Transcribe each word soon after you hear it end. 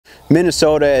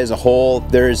Minnesota as a whole,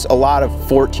 there's a lot of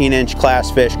 14-inch class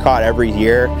fish caught every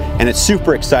year, and it's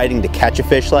super exciting to catch a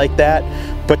fish like that.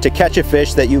 But to catch a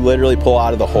fish that you literally pull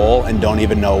out of the hole and don't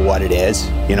even know what it is,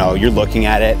 you know, you're looking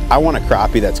at it. I want a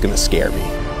crappie that's gonna scare me.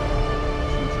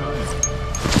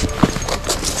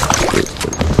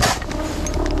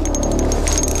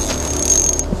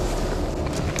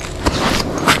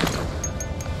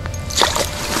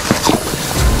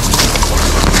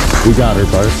 We got her,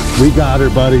 Bart. We got her,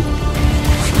 buddy.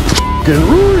 Get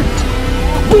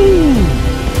right! Boom!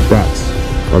 That's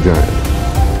a giant.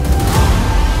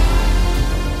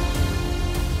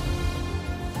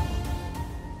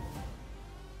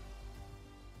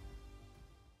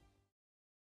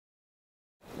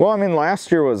 Well, I mean,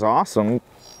 last year was awesome.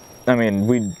 I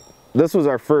mean, this was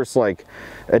our first like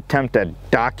attempt at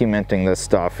documenting this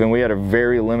stuff, and we had a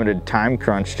very limited time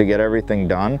crunch to get everything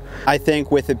done. I think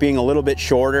with it being a little bit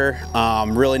shorter,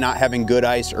 really not having good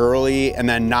ice early, and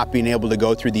then not being able to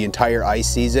go through the entire ice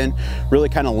season, really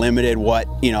kind of limited what,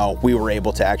 you know, we were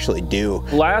able to actually do.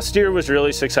 Last year was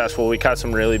really successful. We caught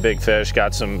some really big fish,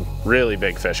 got some really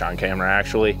big fish on camera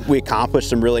actually. We accomplished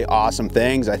some really awesome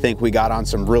things. I think we got on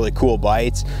some really cool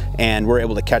bites and we're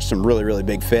able to catch some really, really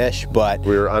big fish, but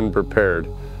we were unprepared.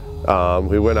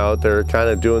 We went out there kind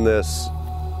of doing this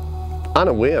on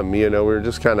a whim, you know. We were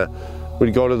just kind of,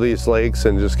 we'd go to these lakes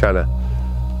and just kind of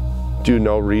do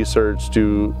no research,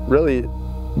 do really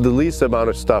the least amount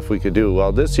of stuff we could do.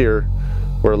 Well, this year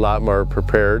we're a lot more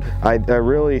prepared. I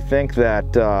really think that,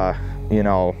 you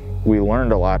know, we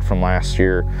learned a lot from last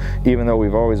year, even though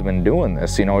we've always been doing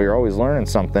this. You know, you're always learning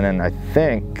something, and I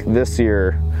think this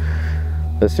year's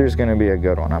going to be a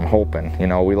good one. I'm hoping. You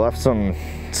know, we left some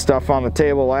stuff on the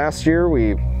table last year.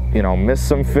 We, you know, missed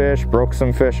some fish, broke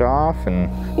some fish off,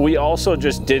 and we also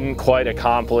just didn't quite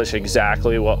accomplish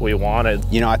exactly what we wanted.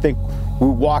 You know, I think we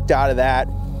walked out of that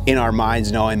in our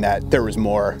minds knowing that there was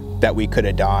more that we could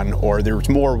have done, or there was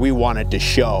more we wanted to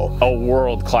show. A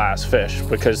world-class fish,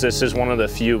 because this is one of the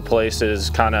few places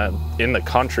kind of in the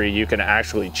country you can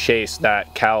actually chase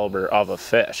that caliber of a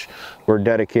fish. We're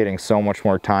dedicating so much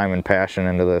more time and passion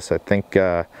into this. I think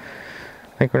we're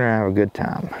gonna have a good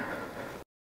time.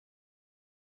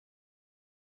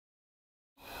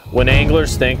 When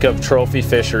anglers think of trophy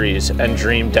fisheries and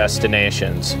dream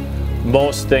destinations,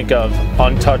 most think of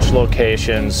untouched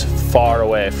locations far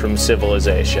away from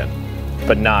civilization,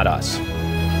 but not us.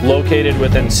 Located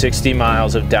within 60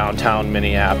 miles of downtown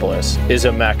Minneapolis is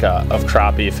a mecca of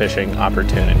crappie fishing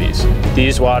opportunities.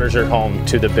 These waters are home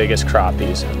to the biggest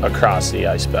crappies across the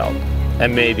ice belt,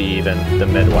 and maybe even the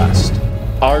Midwest.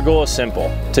 Our goal is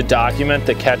simple: to document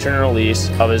the catch and release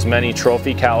of as many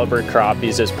trophy caliber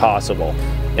crappies as possible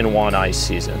in one ice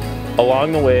season.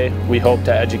 Along the way, we hope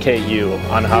to educate you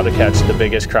on how to catch the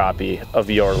biggest crappie of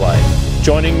your life.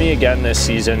 Joining me again this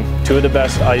season, two of the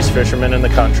best ice fishermen in the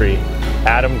country,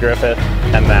 Adam Griffith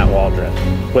and Matt Waldron.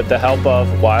 With the help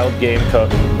of wild game cook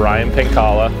Brian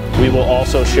Pinkala, we will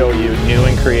also show you new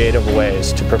and creative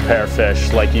ways to prepare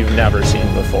fish like you've never seen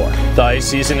before. The ice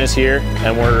season is here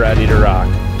and we're ready to rock.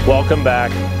 Welcome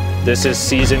back. This is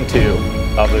season 2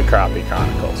 of the Crappie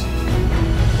Chronicles.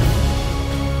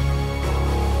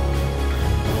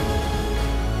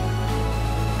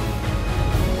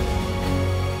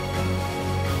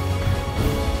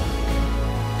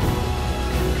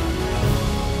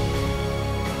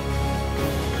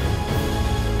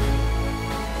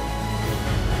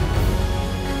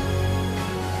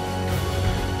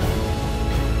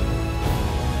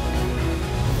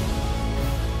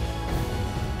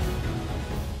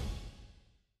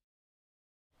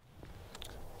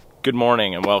 Good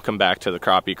morning and welcome back to the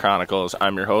Crappie Chronicles.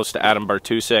 I'm your host, Adam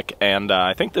Bartusik, and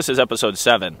I think this is episode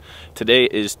 7. Today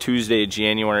is Tuesday,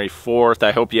 January 4th.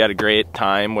 I hope you had a great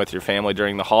time with your family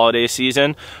during the holiday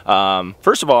season.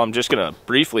 First of all, I'm just going to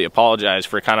briefly apologize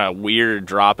for kind of weird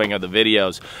dropping of the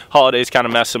videos. Holidays kind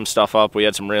of messed some stuff up. We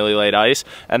had some really late ice,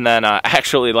 and then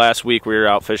actually last week we were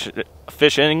out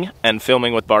fishing and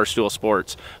filming with Barstool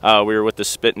Sports. We were with the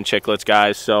Spittin' Chicklets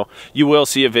guys, so you will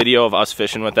see a video of us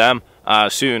fishing with them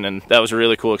soon, and that was a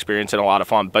really cool experience and a lot of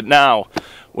fun. But now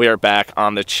we are back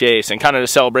on the chase, and kind of to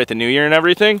celebrate the new year and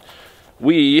everything,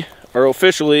 we are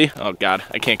officially, oh god,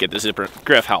 I can't get the zipper.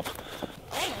 Griff, help.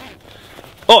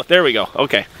 Oh, there we go.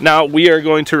 Okay, now we are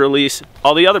going to release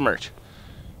all the other merch.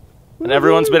 And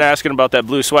everyone's been asking about that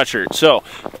blue sweatshirt. So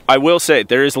I will say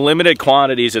there is limited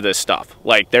quantities of this stuff.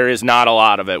 Like, there is not a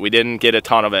lot of it. We didn't get a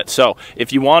ton of it. So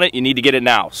if you want it, you need to get it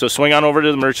now. So swing on over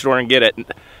to the merch store and get it.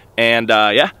 And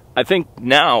yeah, I think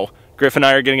now Griff and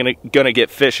I are gonna get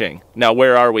fishing. Now,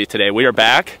 where are we today? We are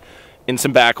back in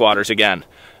some backwaters again.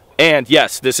 And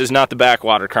yes, this is not the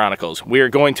Backwater Chronicles. We are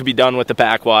going to be done with the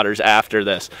backwaters after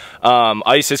this.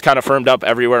 Ice is kind of firmed up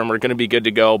everywhere and we're going to be good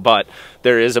to go, but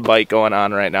there is a bite going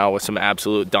on right now with some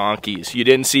absolute donkeys. You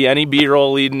didn't see any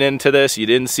B-roll leading into this. You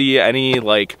didn't see any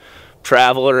like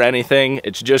travel or anything.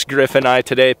 It's just Griff and I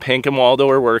today. Pink and Waldo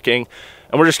are working,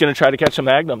 and we're just going to try to catch some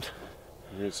magnums.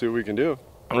 We're going to see what we can do.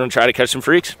 I'm going to try to catch some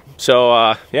freaks.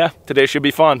 So yeah, today should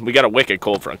be fun. We got a wicked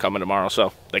cold front coming tomorrow,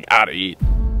 so they gotta eat.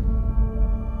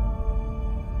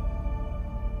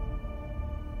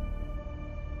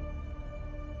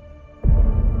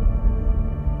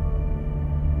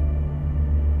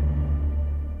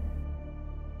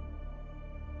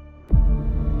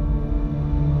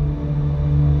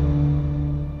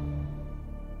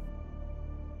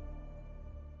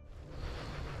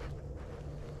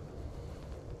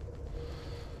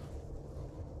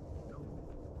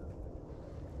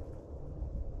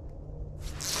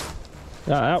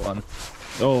 Yeah, that one.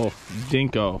 Oh,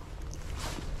 dinko.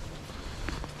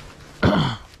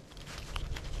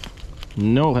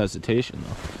 No hesitation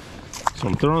though. So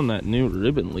I'm throwing that new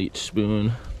ribbon leech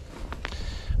spoon.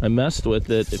 I messed with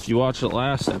it. If you watched the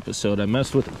last episode, I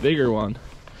messed with a bigger one.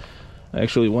 I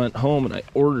actually went home and I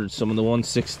ordered some of the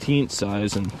 1/16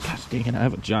 size, and gosh dang it, I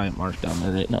have a giant mark down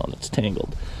there right now and it's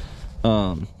tangled.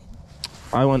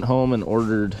 I went home and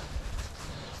ordered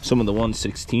some of the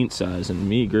 1/16 size, and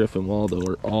me, Griff, and Waldo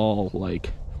are all like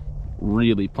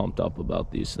really pumped up about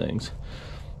these things.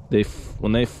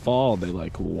 When they fall, they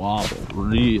like wobble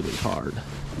really hard.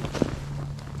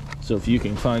 So if you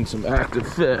can find some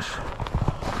active fish,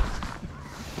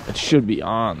 it should be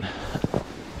on.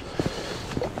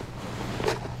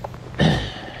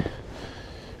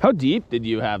 How deep did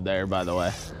you have there, by the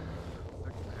way?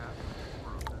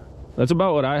 That's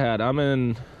about what I had. I'm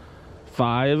in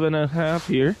 5.5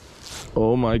 here.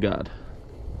 Oh my god.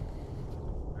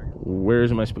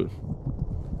 Where's my spoon?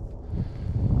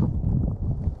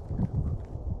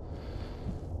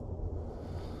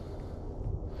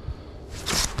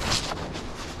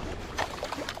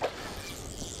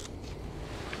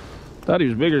 Thought he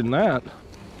was bigger than that.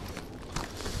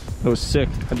 That was sick.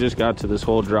 I just got to this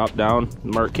whole drop down.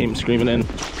 Mark came screaming in.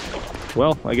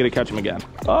 Well, I gotta catch him again.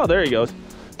 Oh, there he goes.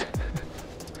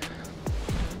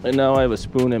 And now I have a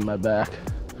spoon in my back.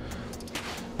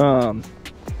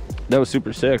 That was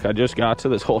super sick. I just got to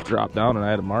this whole drop down and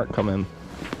I had a mark come in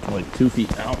like 2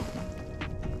 feet down.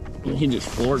 And he just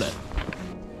floored it.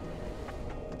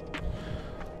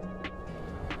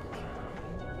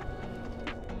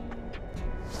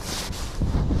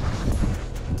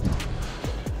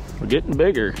 We're getting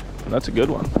bigger. That's a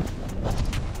good one.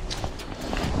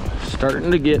 Starting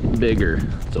to get bigger.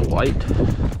 It's a white.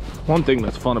 One thing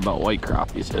that's fun about white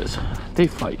crappies is they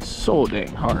fight so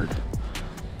dang hard.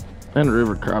 And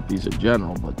river crappies in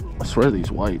general, but I swear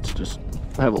these whites just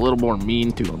have a little more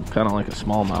mean to them, kind of like a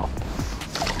smallmouth.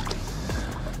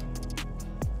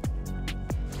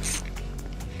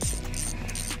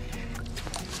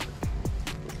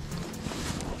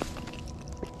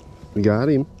 We got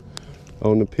him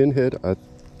on the pinhead. I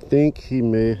think he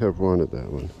may have wanted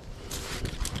that one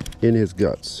in his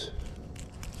guts.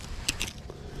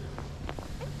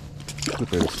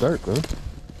 Good way to start, huh?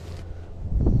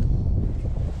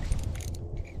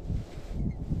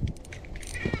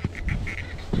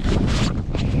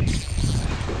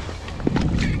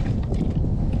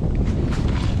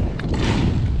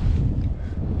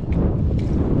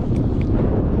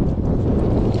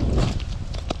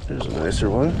 There's a nicer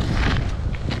one.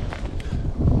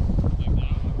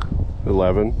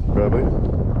 11,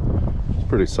 probably.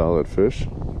 Pretty solid fish.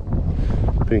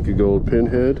 Pinky gold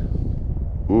pinhead.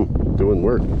 Doing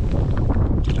work.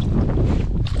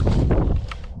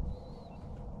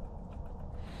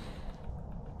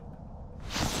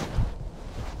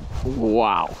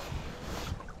 Wow.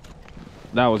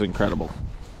 That was incredible.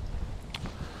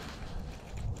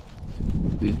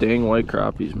 These dang white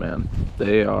crappies, man.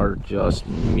 They are just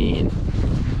mean.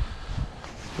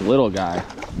 Little guy.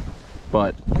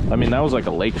 But, I mean, that was like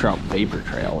a lake trout vapor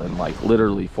trail in like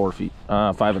literally 4 feet,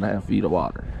 5.5 feet of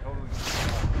water.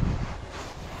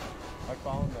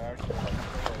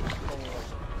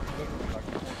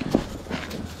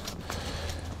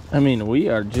 I mean, we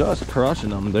are just crushing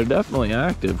them. They're definitely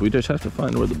active. We just have to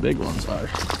find where the big ones are.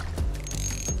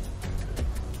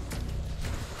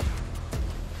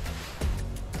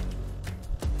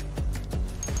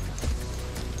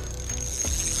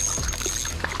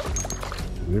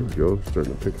 There we go,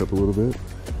 starting to pick up a little bit.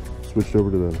 Switched over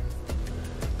to the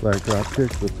black drop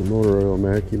kick with the motor oil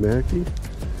Mackie.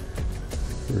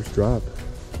 First drop.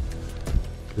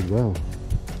 Good well.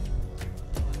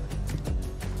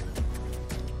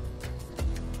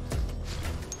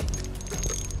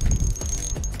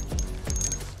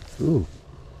 Ooh.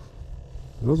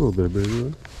 That was a little bit bigger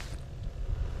one.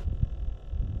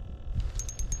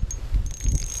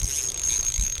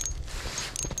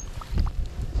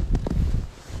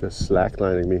 Just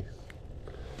slacklining me.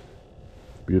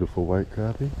 Beautiful white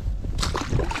crappie.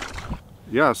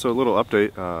 Yeah, so a little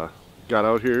update. Got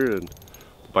out here and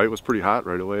the bite was pretty hot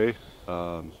right away.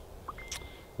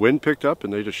 Wind picked up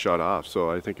and they just shut off, so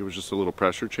I think it was just a little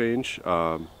pressure change.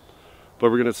 But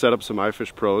we're going to set up some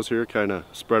iFish Pros here, kind of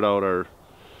spread out our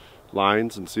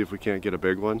lines and see if we can't get a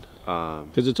big one.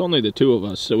 Because it's only the two of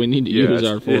us, so we need to use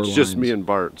our 4 lines. It's just me and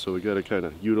Bart, so we got to kind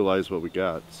of utilize what we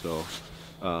got. So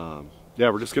yeah,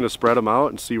 we're just going to spread them out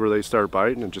and see where they start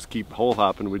biting and just keep hole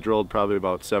hopping. We drilled probably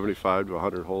about 75 to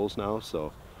 100 holes now,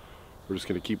 so we're just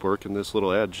going to keep working this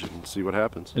little edge and see what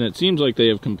happens. And it seems like they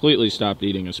have completely stopped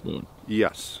eating a spoon.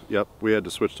 Yes, yep. We had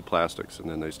to switch to plastics and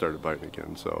then they started biting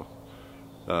again. So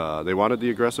they wanted the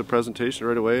aggressive presentation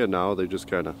right away and now they just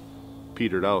kind of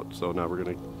petered out. So now we're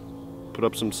going to put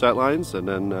up some set lines and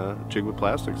then jig with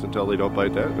plastics until they don't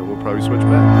bite that, and we'll probably switch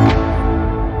back.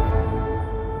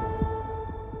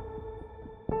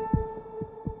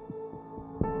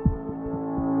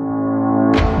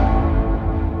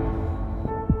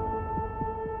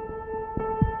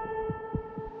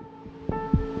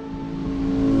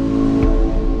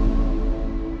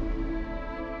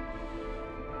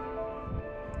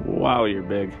 Wow, you're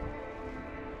big.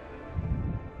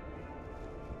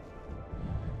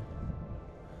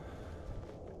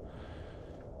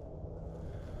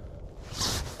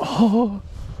 Oh.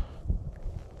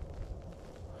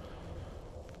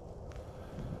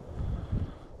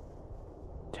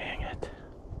 Dang it.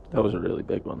 That was a really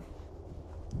big one.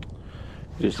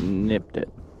 Just nipped it.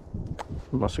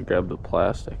 Must have grabbed the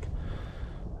plastic.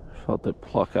 Felt it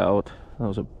pluck out. That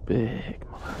was a big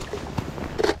one.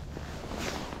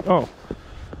 Oh,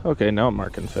 okay, now I'm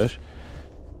marking fish.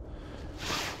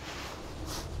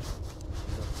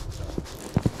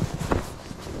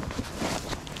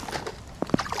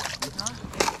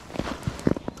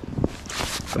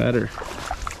 Better.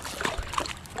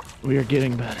 We are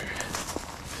getting better.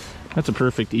 That's a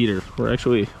perfect eater.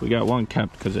 We got one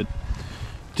kept because it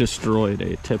destroyed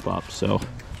a tip up, so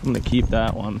I'm gonna keep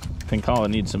that one. I think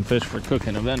Colin needs some fish for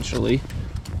cooking eventually,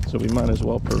 so we might as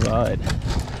well provide.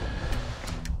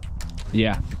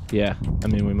 Yeah, I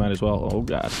mean, we might as well. Oh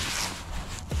god.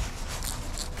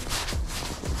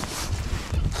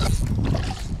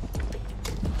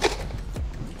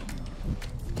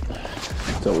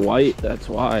 It's a white, that's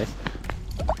why.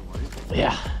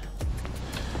 Yeah.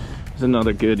 It's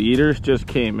another good eater. Just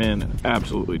came in and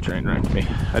absolutely train wrecked me.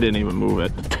 I didn't even move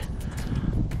it.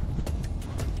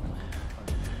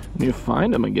 When you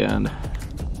find them again,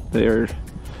 they're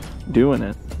doing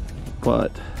it,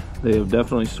 but they have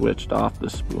definitely switched off the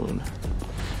spoon.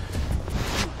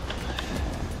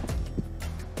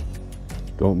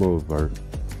 Don't move, Bart.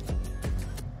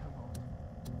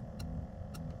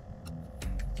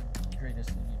 Greatest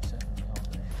thing you've said to me all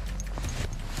day.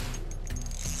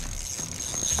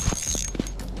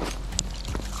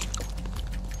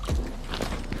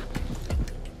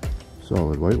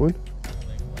 Solid white one.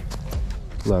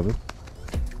 11.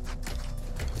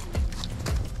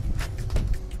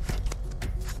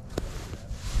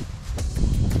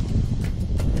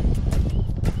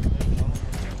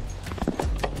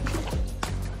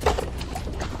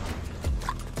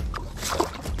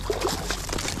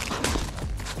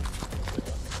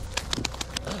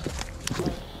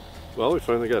 Well, we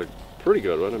finally got a pretty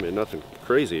good one. I mean, nothing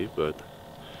crazy, but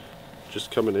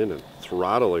just coming in and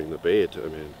throttling the bait. I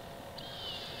mean,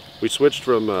 we switched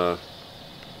from,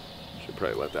 should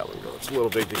probably let that one go. It's a little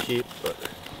big to keep, but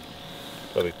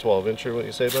probably 12-incher, what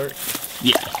you say, Bart?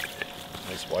 Yeah.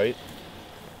 Nice white.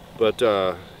 But,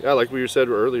 yeah, like we said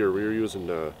earlier, we were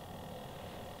using,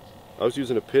 I was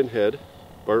using a pinhead.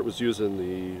 Bart was using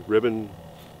the ribbon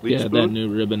leech spoon. Yeah, that new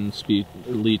ribbon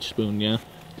leech spoon, yeah.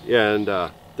 Yeah,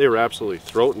 and they were absolutely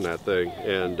throating that thing,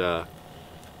 and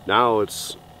now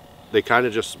they kind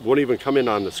of just won't even come in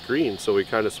on the screen, so we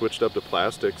kind of switched up to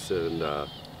plastics, and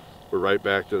we're right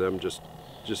back to them just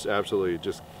absolutely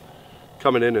just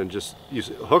coming in and just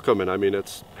hook them, and I mean,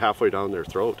 it's halfway down their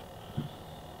throat.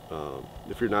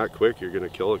 If you're not quick, you're gonna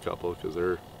kill a couple because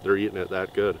they're eating it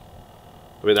that good.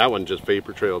 I mean, that one just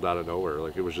vapor trailed out of nowhere,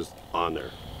 like it was just on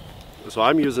there. So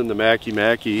I'm using the Mackie,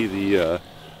 the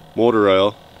motor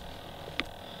oil.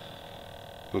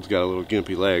 It's got a little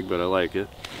gimpy leg, but I like it.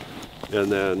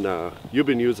 And then you've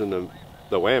been using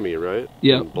the whammy, right?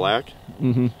 Yeah. Black.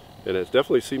 Mm-hmm. And it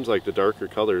definitely seems like the darker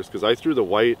colors, because I threw the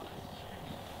white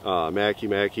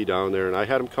Mackie down there, and I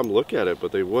had them come look at it,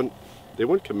 but they wouldn't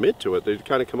commit to it. They'd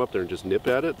kind of come up there and just nip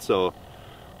at it. So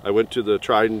I went to the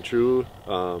tried and true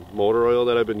motor oil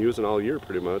that I've been using all year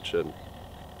pretty much, and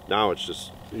now it's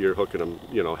just, you're hooking them,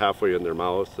 you know, halfway in their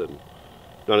mouth, and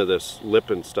none of this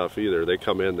lipping stuff either. They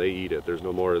come in, they eat it. There's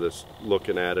no more of this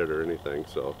looking at it or anything.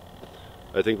 So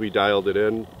I think we dialed it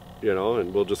in, you know,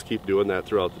 and we'll just keep doing that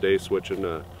throughout the day,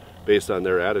 switching based on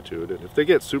their attitude. And if they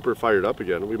get super fired up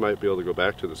again, we might be able to go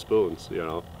back to the spoons, you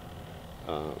know.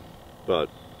 But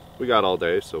we got all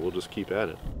day, so we'll just keep at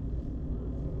it.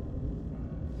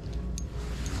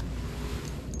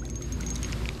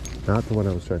 Not the one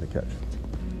I was trying to catch.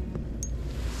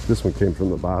 This one came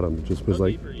from the bottom. It just was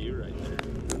like How deep are you right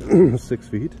there? 6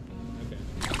 feet.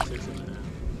 Okay, 6.5.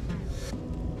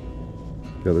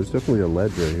 Yeah, there's definitely a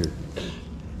ledge right here.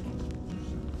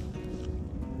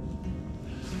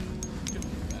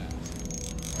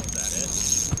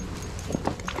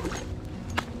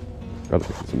 I don't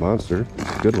think it's a monster.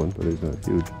 It's a good one, but he's not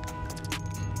huge.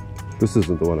 This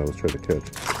isn't the one I was trying to catch.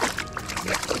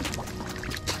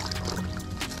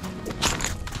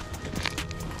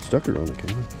 Stuck around the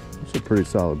camera. It's a pretty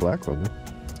solid black one though.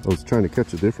 I was trying to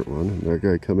catch a different one, and that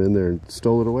guy come in there and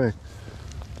stole it away.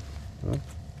 Well,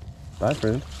 bye,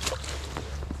 friend.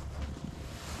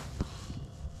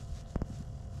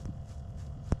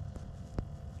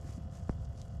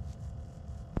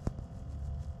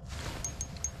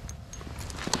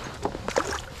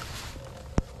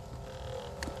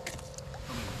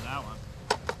 That one.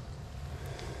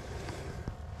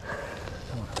 I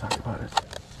don't want to talk about it.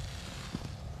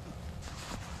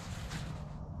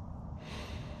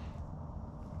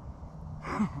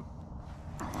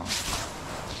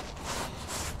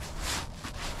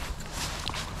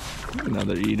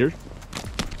 Another eater.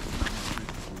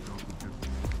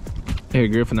 Hey,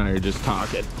 Griff and I are just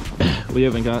talking. We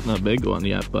haven't gotten a big one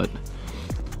yet, but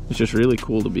it's just really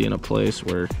cool to be in a place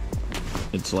where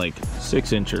it's like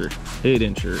 6-incher,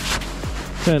 8-incher,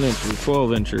 10-incher,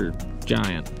 12-incher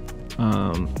giant.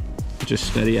 Just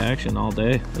steady action all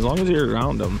day. As long as you're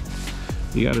around them,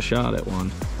 you got a shot at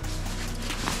one.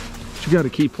 But you got to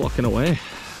keep plucking away.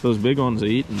 Those big ones, they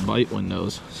eat and bite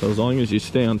windows. So as long as you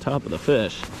stay on top of the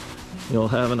fish, you'll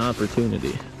have an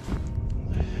opportunity.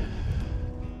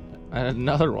 And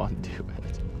another one, do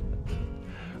it.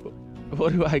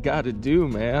 What do I got to do,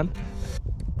 man?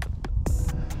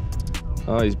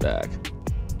 Oh, he's back.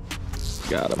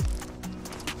 Got him.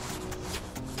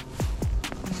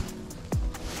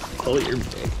 Oh, you're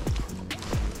big.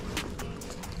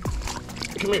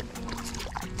 Come here.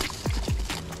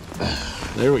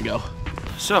 There we go.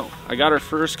 So, I got our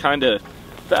first kind of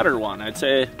better one. I'd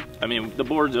say, I mean, the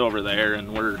board's over there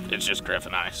and it's just Griff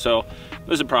and I. So,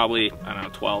 this is probably, I don't know,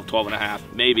 12, 12 and a half,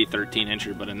 maybe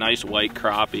 13-incher, but a nice white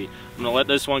crappie. I'm gonna let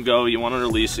this one go. You wanna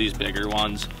release these bigger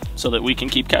ones so that we can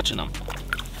keep catching them.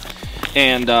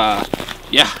 And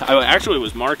yeah, I actually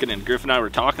was marking, and Griff and I were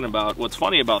talking about, what's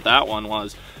funny about that one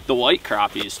was the white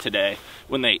crappies today,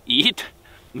 when they eat,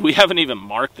 we haven't even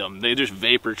marked them. They just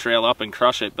vapor trail up and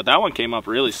crush it. But that one came up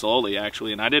really slowly,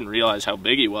 actually, and I didn't realize how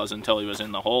big he was until he was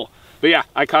in the hole. But yeah,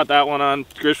 I caught that one on.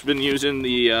 Griff's been using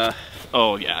the,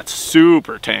 oh yeah, it's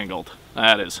super tangled.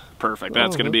 That is perfect.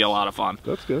 That's gonna be a lot of fun.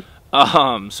 That's good.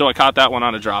 So I caught that one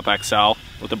on a Drop XL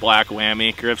with a black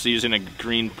whammy. Griff's using a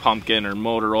green pumpkin or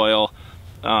motor oil,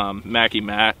 Mackie.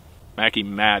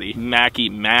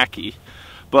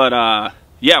 But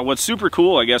yeah, what's super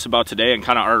cool, I guess, about today and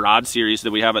kind of our rod series that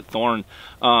we have at Thorne,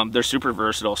 they're super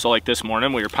versatile. So like this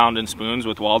morning, we were pounding spoons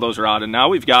with Waldo's rod, and now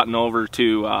we've gotten over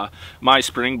to my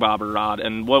spring bobber rod.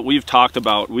 And what we've talked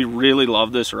about, we really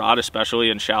love this rod,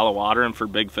 especially in shallow water and for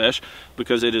big fish,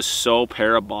 because it is so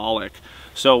parabolic.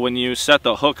 So when you set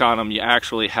the hook on them, you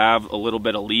actually have a little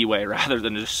bit of leeway rather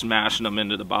than just smashing them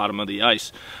into the bottom of the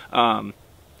ice.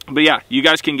 But yeah, you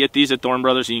guys can get these at Thorne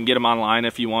Brothers. You can get them online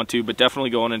if you want to, but definitely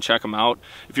go in and check them out.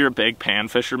 If you're a big pan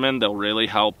fisherman, they'll really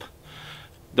help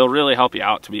you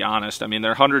out, to be honest. I mean,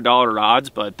 they're $100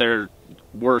 rods, but they're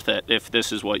worth it if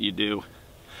this is what you do.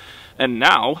 And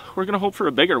now we're gonna hope for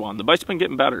a bigger one. The bite's been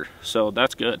getting better, so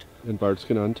that's good. And Bart's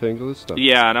gonna untangle this stuff.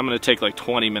 Yeah, and I'm gonna take like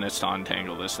 20 minutes to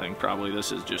untangle this thing. Probably.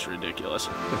 This is just ridiculous.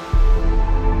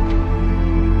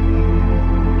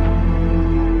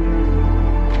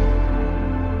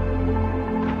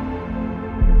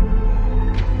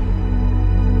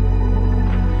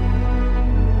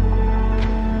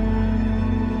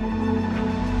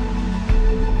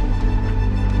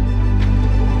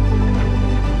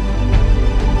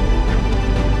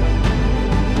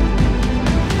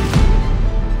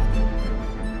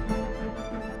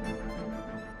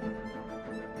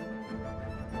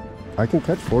 I can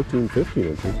catch 14, 15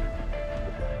 inches.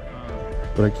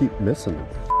 But I keep missing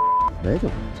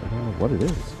megalodons. I don't know what it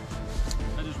is.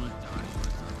 I just went diving.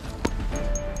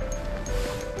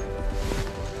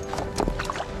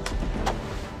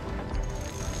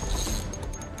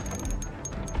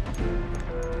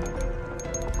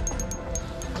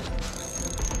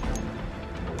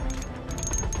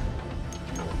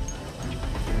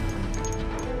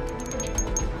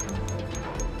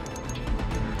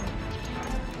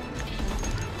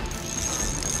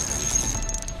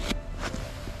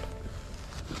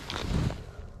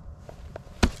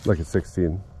 like a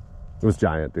 16. It was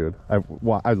giant, dude.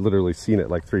 I've literally seen it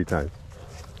like 3 times.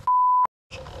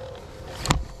 I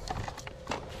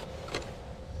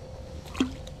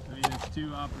mean, it's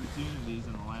 2 opportunities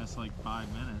in the last like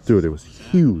 5 minutes. Dude, it was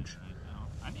huge.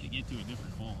 I need to get to a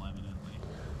different hole, evidently.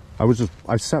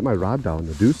 I set my rod down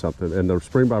to do something, and the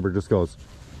spring bobber just goes.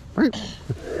 Stop,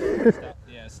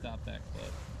 yeah, stop that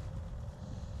clip.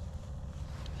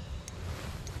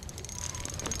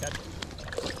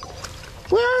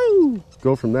 Woo!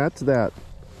 Go from that to that.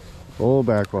 Oh,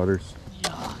 backwaters.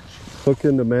 Yuck. Hook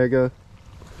into mega,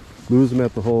 lose them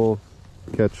at the hole,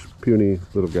 catch puny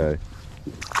little guy.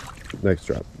 Next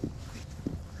drop.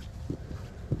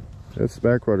 That's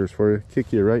backwaters for you.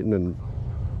 Kick you right in the...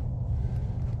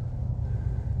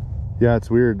 Yeah, it's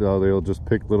weird though. They'll just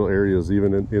pick little areas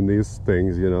even in these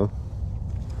things, you know.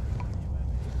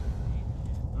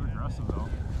 They're aggressive though.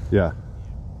 Yeah.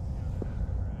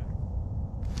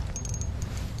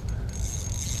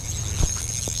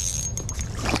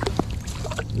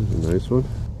 There's a nice one.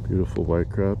 Beautiful white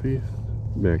crappie.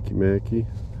 Mackie.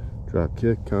 Drop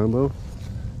kick combo.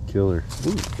 Killer.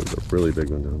 Ooh, there's a really big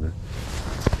one down there.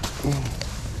 I'm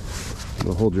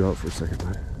gonna hold you out for a second,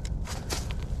 man.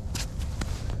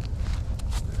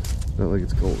 Not like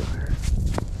it's cold out here.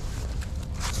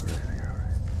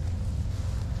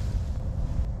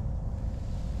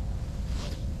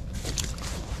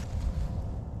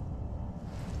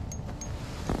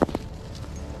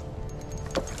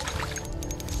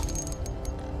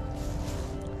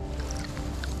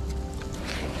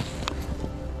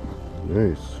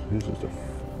 Nice. He's just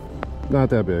not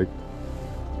that big.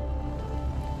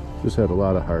 Just had a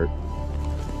lot of heart.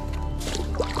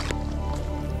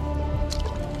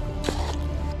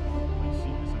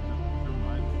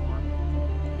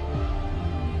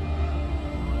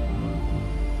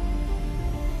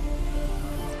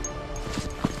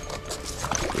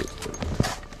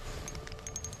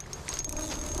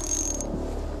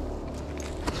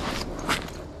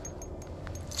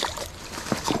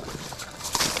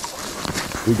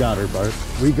 We got her, Bart.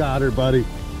 We got her, buddy.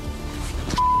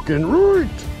 F***ing right.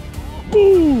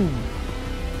 Boom.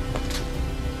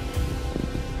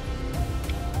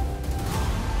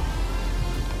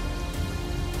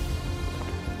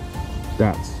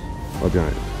 That's a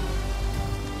giant.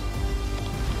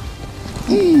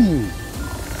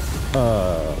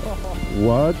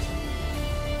 What?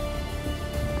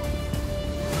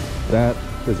 That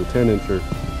is a 10-incher.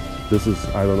 This is,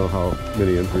 I don't know how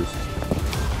many inches.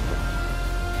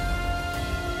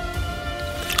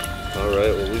 All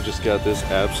right, well, we just got this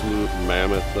absolute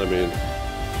mammoth. I mean,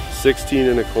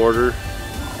 16 1/4.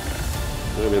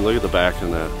 I mean, look at the back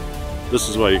on that. This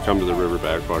is why you come to the river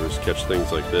backwaters to catch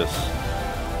things like this.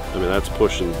 I mean, that's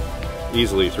pushing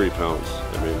easily 3 pounds.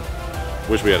 I mean,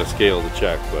 wish we had a scale to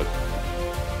check, but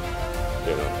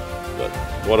you know, but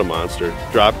what a monster.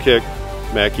 Drop kick,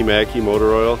 Mackie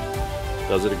motor oil,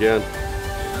 does it again.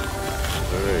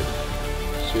 All right,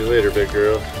 see you later, big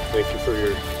girl. Thank you for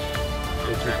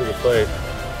the fight.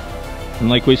 And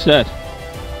like we said,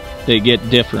 they get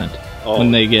different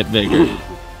when they get bigger.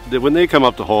 When they come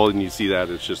up the hole and you see that,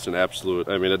 it's just an absolute,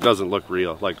 I mean, it doesn't look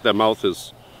real. Like that mouth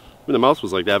is, I mean, the mouth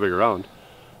was like that big around.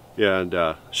 Yeah, and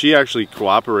she actually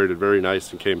cooperated very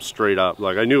nice and came straight up.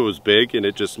 Like I knew it was big and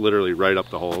it just literally right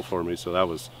up the hole for me. So that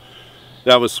was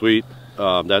sweet.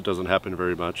 That doesn't happen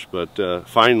very much, but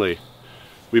finally,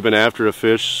 we've been after a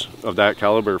fish of that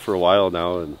caliber for a while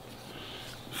now, and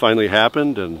finally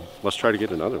happened, and let's try to get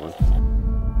another one.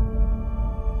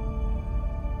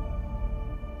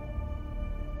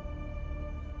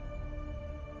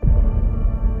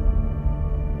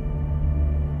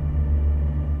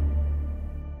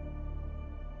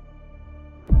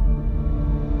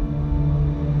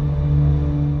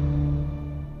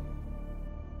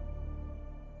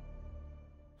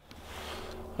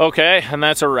 Okay, and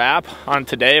that's a wrap on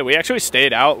today. We actually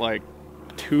stayed out like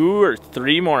 2 or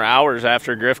 3 more hours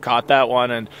after Griff caught that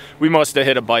one, and we must have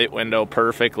hit a bite window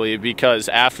perfectly, because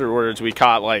afterwards we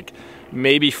caught like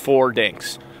maybe 4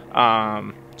 dinks.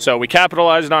 So we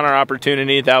capitalized on our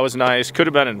opportunity. That was nice. Could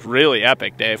have been a really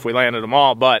epic day if we landed them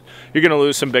all, but you're gonna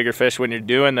lose some bigger fish when you're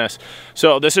doing this.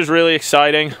 So this is really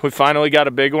exciting. We finally got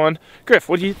a big one. Griff,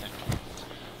 what do you think?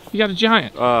 You got a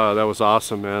giant. That was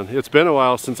awesome, man. It's been a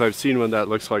while since I've seen one that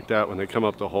looks like that, when they come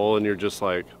up the hole and you're just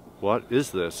like, what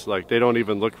is this? Like, they don't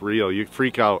even look real. You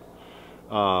freak out.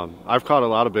 I've caught a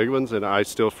lot of big ones and I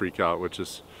still freak out,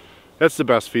 that's the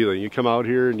best feeling. You come out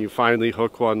here and you finally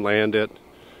hook one, land it.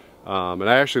 And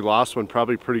I actually lost one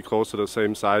probably pretty close to the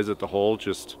same size at the hole,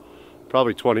 just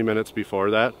probably 20 minutes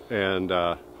before that. And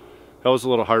that was a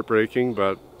little heartbreaking,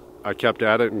 but I kept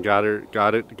at it and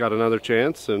got another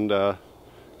chance and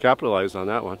capitalized on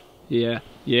that one. Yeah,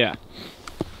 yeah.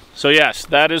 So yes,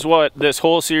 that is what this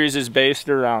whole series is based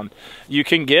around. You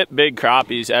can get big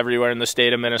crappies everywhere in the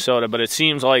state of Minnesota, but it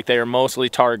seems like they are mostly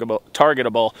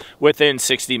targetable within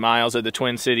 60 miles of the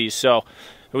Twin Cities. So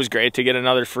it was great to get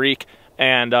another freak.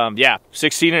 And yeah,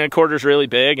 16 1/4 is really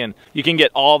big, and you can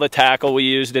get all the tackle we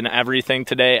used and everything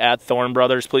today at Thorne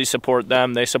Brothers. Please support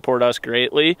them. They support us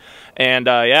greatly. And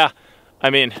yeah, I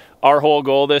mean, our whole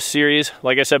goal this series,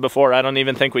 like I said before, I don't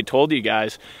even think we told you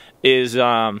guys, is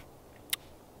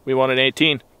we won an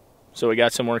 18. So we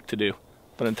got some work to do.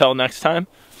 But until next time,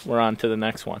 we're on to the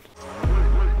next one.